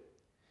 42.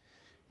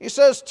 He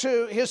says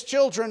to His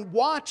children,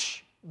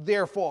 watch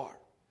therefore,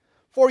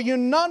 for you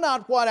know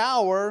not what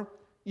hour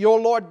your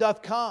Lord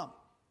doth come.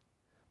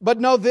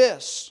 But know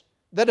this,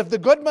 that if the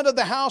goodman of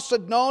the house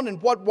had known in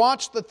what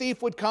watch the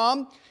thief would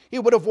come, he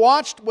would have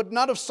watched, would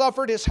not have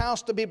suffered his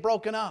house to be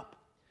broken up.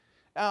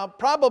 Now,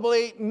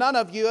 probably none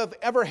of you have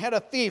ever had a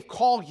thief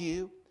call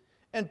you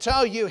and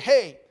tell you,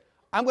 hey,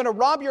 I'm going to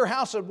rob your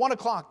house at 1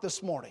 o'clock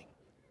this morning.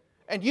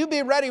 And you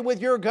be ready with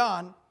your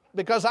gun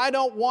because I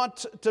don't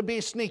want to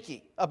be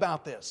sneaky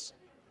about this.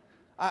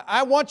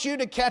 I want you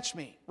to catch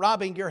me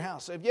robbing your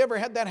house. Have you ever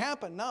had that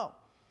happen? No.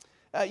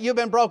 You've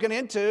been broken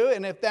into,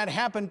 and if that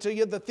happened to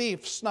you, the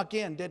thief snuck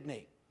in, didn't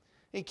he?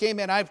 He came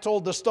in. I've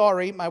told the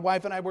story. My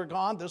wife and I were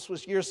gone. This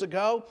was years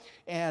ago.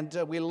 And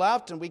we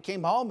left and we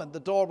came home and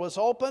the door was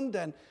opened.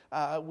 And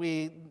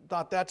we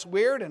thought that's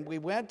weird. And we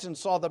went and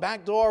saw the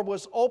back door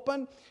was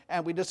open.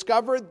 And we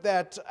discovered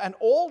that an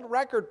old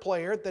record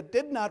player that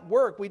did not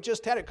work, we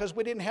just had it because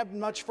we didn't have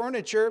much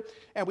furniture.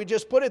 And we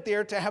just put it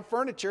there to have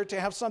furniture, to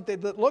have something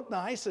that looked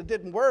nice. It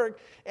didn't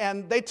work.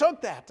 And they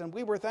took that. And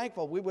we were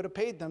thankful. We would have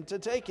paid them to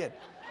take it.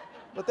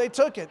 But they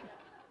took it.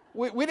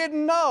 We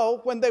didn't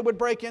know when they would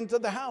break into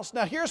the house.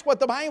 Now, here's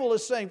what the Bible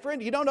is saying.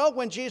 Friend, you don't know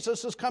when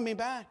Jesus is coming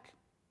back.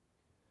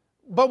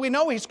 But we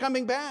know He's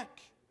coming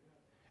back.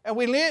 And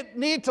we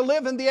need to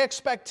live in the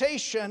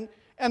expectation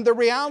and the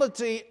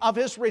reality of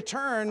His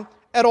return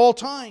at all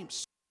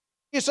times.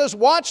 He says,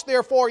 watch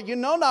therefore, you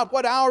know not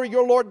what hour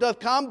your Lord doth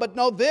come, but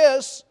know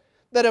this,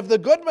 that if the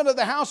goodman of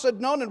the house had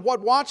known in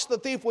what watch the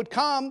thief would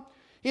come,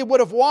 he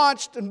would have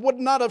watched and would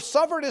not have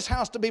suffered his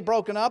house to be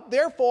broken up.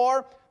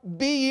 Therefore,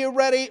 be ye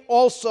ready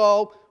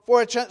also,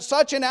 for at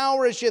such an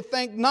hour as ye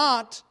think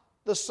not,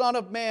 the Son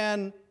of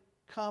Man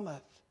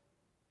cometh.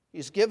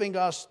 He's giving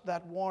us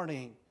that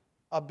warning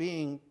of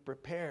being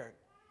prepared,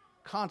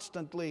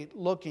 constantly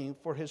looking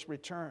for His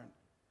return.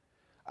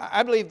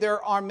 I believe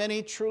there are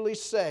many truly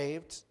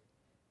saved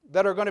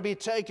that are going to be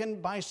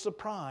taken by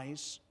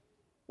surprise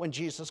when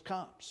Jesus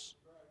comes.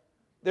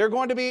 They're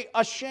going to be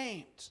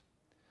ashamed,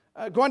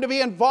 going to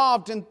be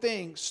involved in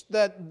things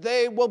that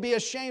they will be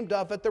ashamed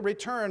of at the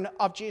return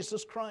of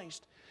Jesus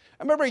Christ.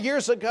 I remember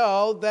years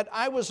ago that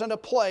I was in a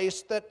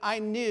place that I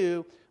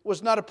knew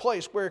was not a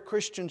place where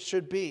Christians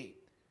should be.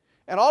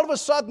 And all of a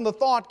sudden the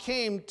thought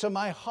came to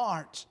my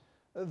heart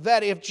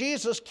that if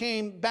Jesus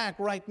came back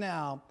right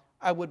now,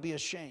 I would be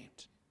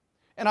ashamed.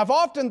 And I've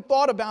often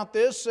thought about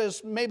this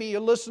as maybe you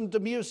listen to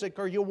music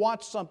or you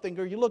watch something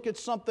or you look at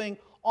something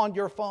on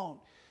your phone.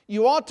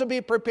 You ought to be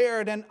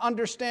prepared and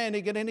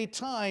understanding at any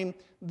time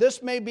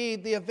this may be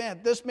the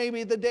event, this may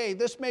be the day,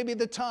 this may be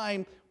the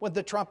time when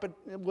the trumpet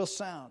will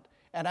sound.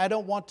 And I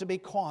don't want to be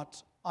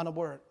caught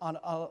unaware, on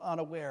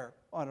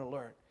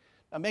alert.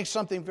 Now make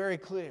something very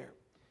clear.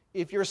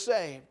 If you're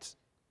saved,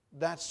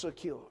 that's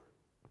secure.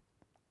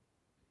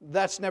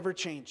 That's never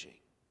changing.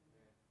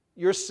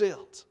 You're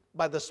sealed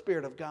by the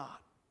Spirit of God.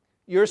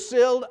 You're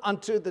sealed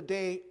unto the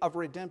day of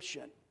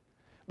redemption.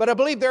 But I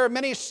believe there are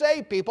many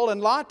saved people, and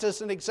Lot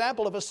is an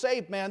example of a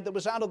saved man that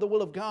was out of the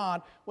will of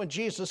God when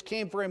Jesus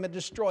came for him and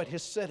destroyed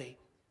his city.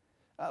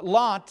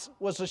 Lot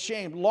was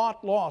ashamed.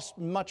 Lot lost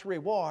much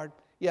reward,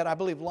 yet I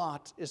believe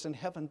Lot is in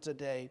heaven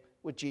today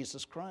with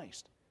Jesus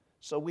Christ.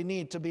 So we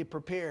need to be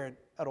prepared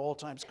at all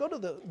times. Go to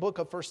the book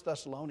of 1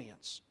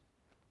 Thessalonians.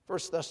 1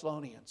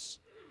 Thessalonians,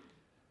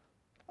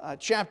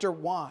 chapter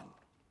 1.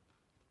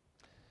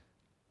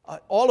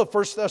 All of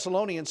 1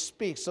 Thessalonians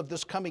speaks of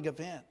this coming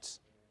event.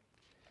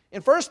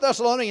 In 1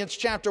 Thessalonians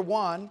chapter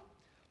 1,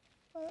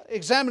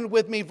 examine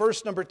with me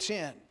verse number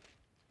 10.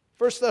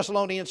 1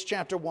 Thessalonians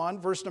chapter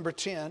 1, verse number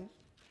 10.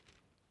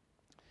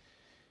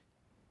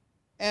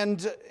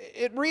 And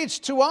it reads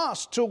to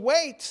us to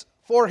wait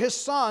for His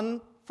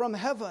Son from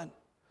heaven,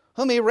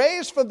 whom He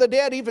raised from the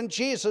dead, even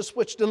Jesus,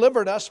 which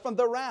delivered us from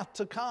the wrath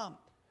to come.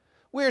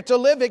 We are to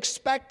live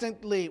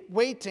expectantly,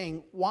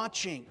 waiting,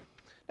 watching.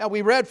 Now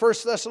we read 1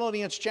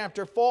 Thessalonians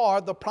chapter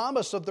 4, the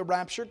promise of the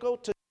rapture. Go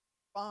to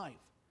 5.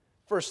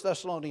 1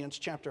 Thessalonians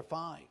chapter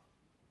 5.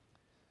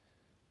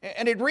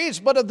 And it reads,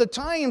 but of the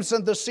times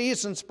and the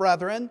seasons,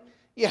 brethren,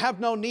 you have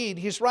no need.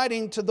 He's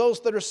writing to those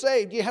that are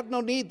saved. You have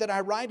no need that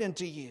I write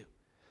unto you.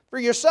 For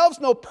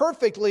yourselves know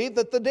perfectly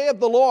that the day of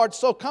the Lord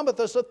so cometh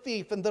as a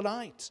thief in the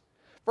night.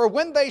 For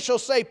when they shall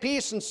say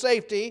peace and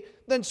safety,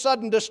 then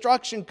sudden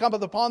destruction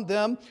cometh upon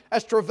them,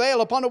 as travail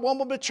upon a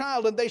woman with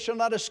child, and they shall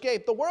not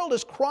escape. The world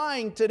is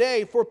crying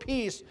today for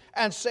peace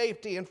and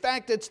safety. In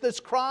fact, it's this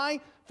cry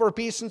for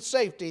peace and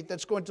safety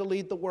that's going to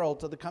lead the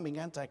world to the coming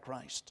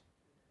Antichrist.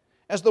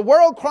 As the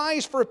world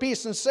cries for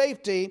peace and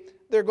safety,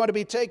 they're going to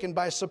be taken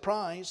by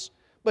surprise.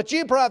 But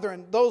ye,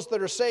 brethren, those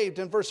that are saved,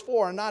 in verse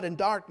 4, are not in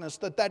darkness,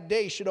 that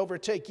day should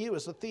overtake you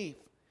as a thief.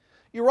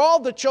 You're all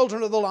the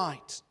children of the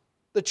light,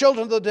 the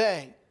children of the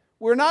day.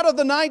 We're not of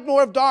the night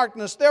nor of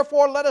darkness.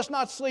 Therefore, let us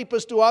not sleep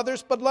as do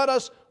others, but let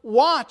us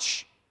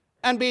watch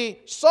and be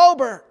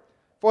sober.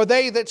 For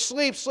they that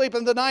sleep, sleep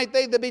in the night.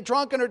 They that be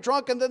drunken are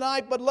drunk in the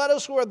night. But let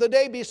us who are the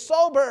day be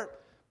sober,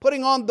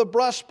 putting on the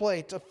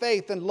breastplate of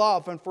faith and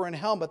love, and for an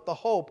helmet the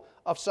hope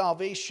of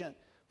salvation.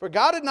 For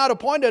God had not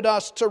appointed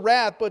us to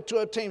wrath, but to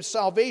obtain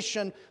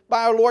salvation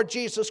by our Lord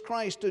Jesus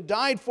Christ, who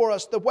died for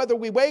us, that whether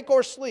we wake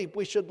or sleep,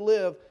 we should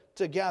live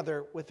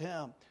together with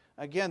Him.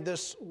 Again,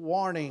 this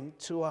warning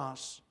to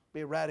us.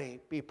 Be ready,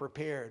 be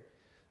prepared.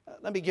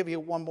 Let me give you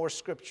one more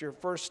scripture.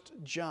 1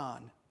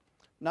 John.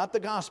 Not the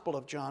Gospel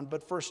of John,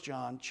 but 1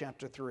 John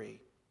chapter 3.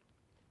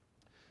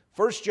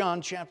 1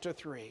 John chapter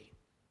 3.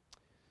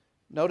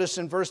 Notice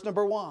in verse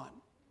number 1.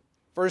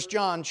 1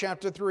 John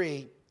chapter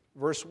 3,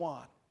 verse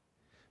 1.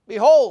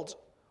 Behold,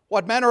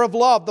 what manner of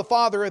love the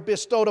Father hath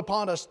bestowed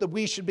upon us, that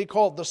we should be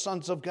called the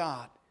sons of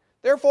God.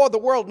 Therefore the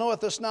world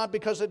knoweth us not,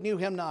 because it knew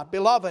Him not.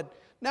 Beloved,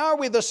 now are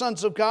we the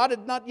sons of God. It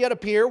did not yet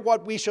appear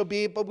what we shall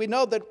be, but we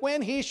know that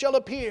when He shall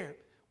appear,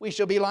 we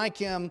shall be like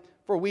Him,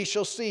 for we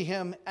shall see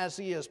Him as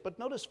He is. But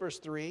notice verse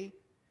 3.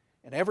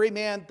 And every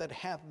man that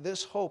hath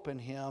this hope in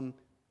Him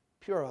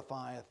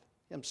purifieth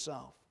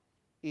himself,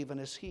 even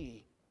as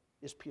He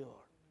is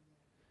pure.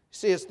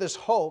 See, it's this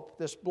hope,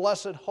 this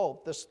blessed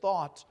hope, this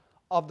thought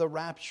of the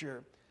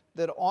rapture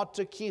that ought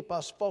to keep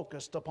us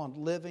focused upon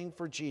living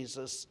for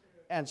Jesus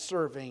and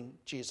serving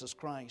Jesus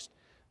Christ.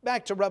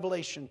 Back to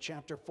Revelation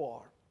chapter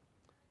 4.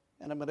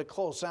 And I'm going to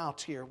close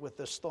out here with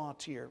this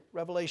thought here.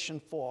 Revelation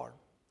 4.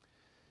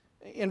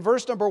 In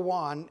verse number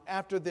 1,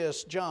 after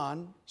this,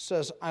 John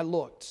says, I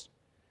looked,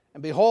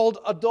 and behold,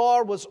 a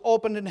door was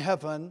opened in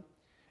heaven,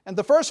 and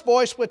the first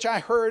voice which I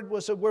heard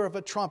was as it were of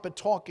a trumpet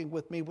talking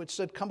with me, which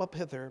said, Come up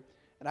hither,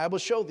 and I will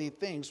show thee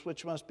things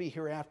which must be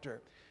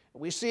hereafter.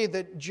 And we see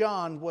that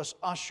John was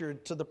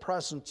ushered to the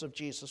presence of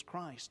Jesus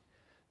Christ.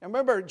 Now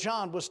remember,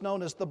 John was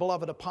known as the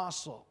beloved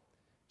apostle.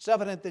 It's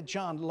evident that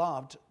John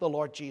loved the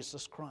Lord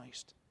Jesus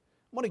Christ.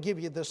 I want to give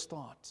you this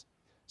thought.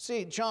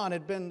 See, John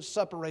had been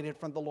separated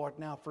from the Lord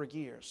now for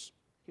years.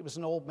 He was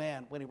an old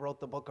man when he wrote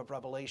the book of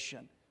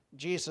Revelation.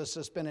 Jesus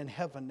has been in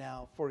heaven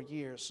now for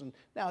years, and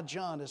now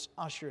John is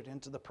ushered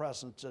into the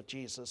presence of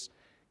Jesus.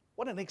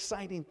 What an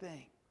exciting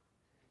thing.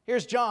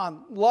 Here's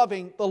John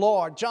loving the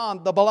Lord,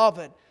 John the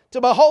beloved, to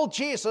behold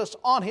Jesus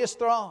on his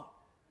throne,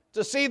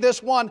 to see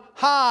this one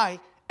high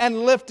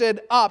and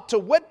lifted up, to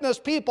witness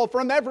people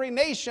from every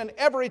nation,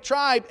 every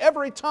tribe,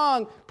 every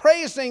tongue,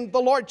 praising the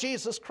Lord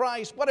Jesus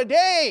Christ. What a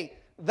day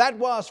that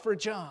was for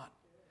John.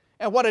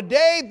 And what a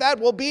day that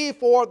will be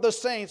for the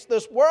saints.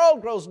 This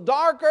world grows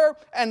darker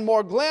and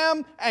more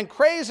glim and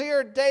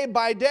crazier day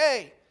by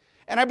day.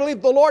 And I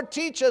believe the Lord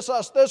teaches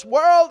us this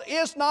world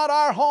is not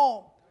our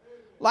home.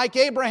 Like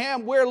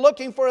Abraham, we're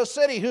looking for a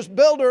city whose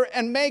builder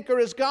and maker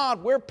is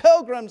God. We're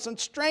pilgrims and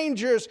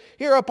strangers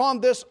here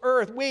upon this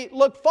earth. We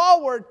look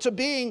forward to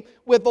being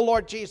with the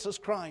Lord Jesus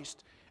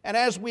Christ. And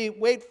as we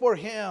wait for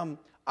Him,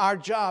 our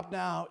job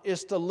now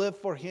is to live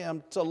for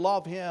Him, to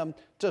love Him,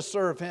 to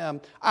serve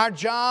Him. Our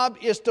job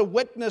is to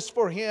witness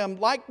for Him,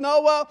 like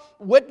Noah,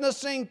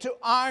 witnessing to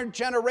our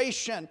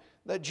generation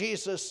that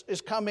Jesus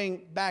is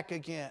coming back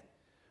again.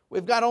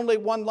 We've got only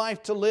one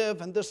life to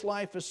live, and this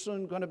life is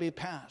soon going to be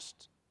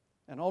past.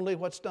 And only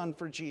what's done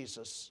for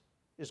Jesus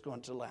is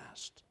going to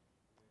last.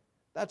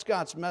 That's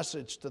God's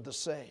message to the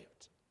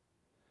saved.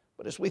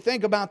 But as we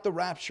think about the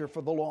rapture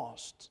for the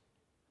lost,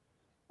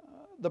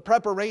 the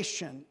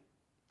preparation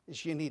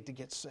is you need to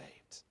get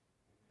saved.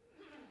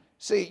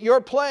 See,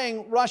 you're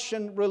playing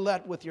Russian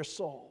roulette with your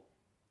soul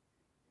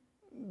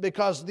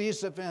because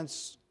these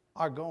events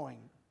are going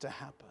to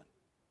happen.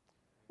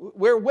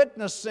 We're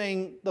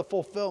witnessing the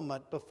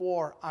fulfillment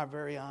before our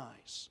very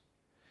eyes.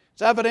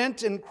 It's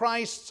evident in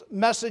Christ's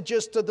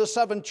messages to the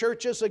seven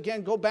churches.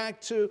 Again, go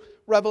back to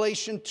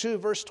Revelation 2,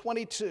 verse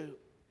 22.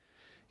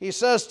 He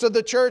says to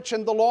the church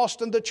and the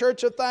lost in the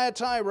church of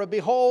Thyatira,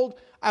 behold,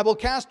 I will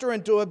cast her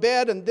into a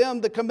bed, and them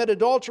that commit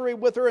adultery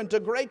with her into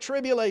great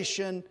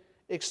tribulation,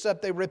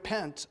 except they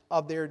repent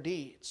of their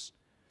deeds.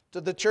 To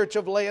the church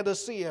of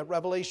Laodicea,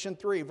 Revelation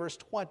 3, verse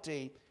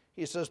 20,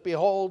 he says,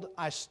 behold,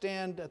 I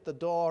stand at the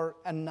door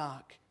and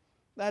knock.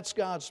 That's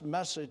God's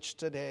message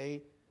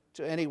today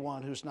to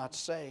anyone who's not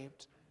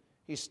saved.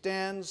 He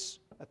stands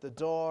at the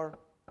door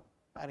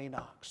and He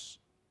knocks.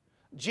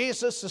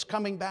 Jesus is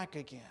coming back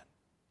again.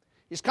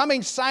 He's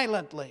coming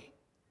silently.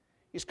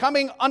 He's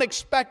coming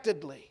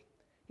unexpectedly.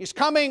 He's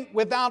coming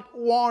without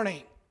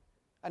warning.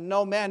 And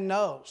no man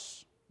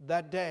knows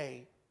that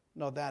day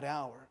nor that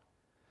hour.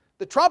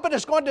 The trumpet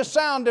is going to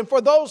sound, and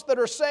for those that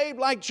are saved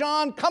like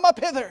John, come up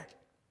hither.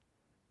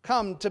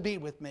 Come to be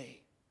with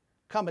me.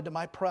 Come into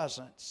my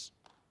presence.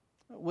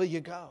 Will you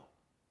go?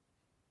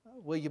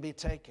 Will you be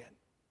taken?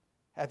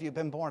 Have you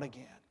been born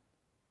again?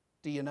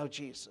 Do you know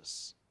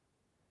Jesus?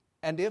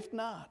 And if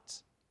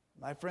not,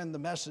 my friend, the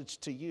message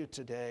to you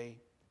today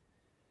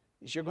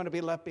is you're going to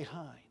be left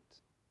behind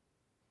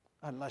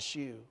unless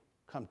you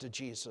come to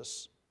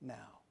Jesus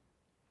now.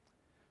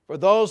 For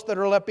those that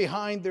are left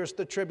behind, there's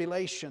the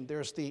tribulation,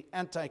 there's the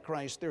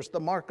Antichrist, there's the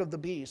mark of the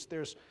beast,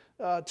 there's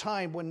a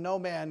time when no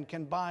man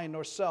can buy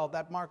nor sell.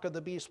 That mark of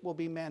the beast will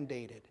be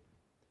mandated,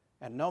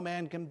 and no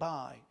man can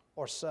buy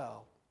or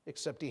sell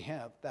except he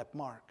have that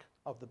mark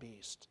of the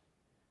beast.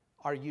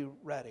 Are you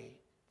ready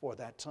for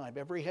that time?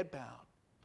 Every head bowed,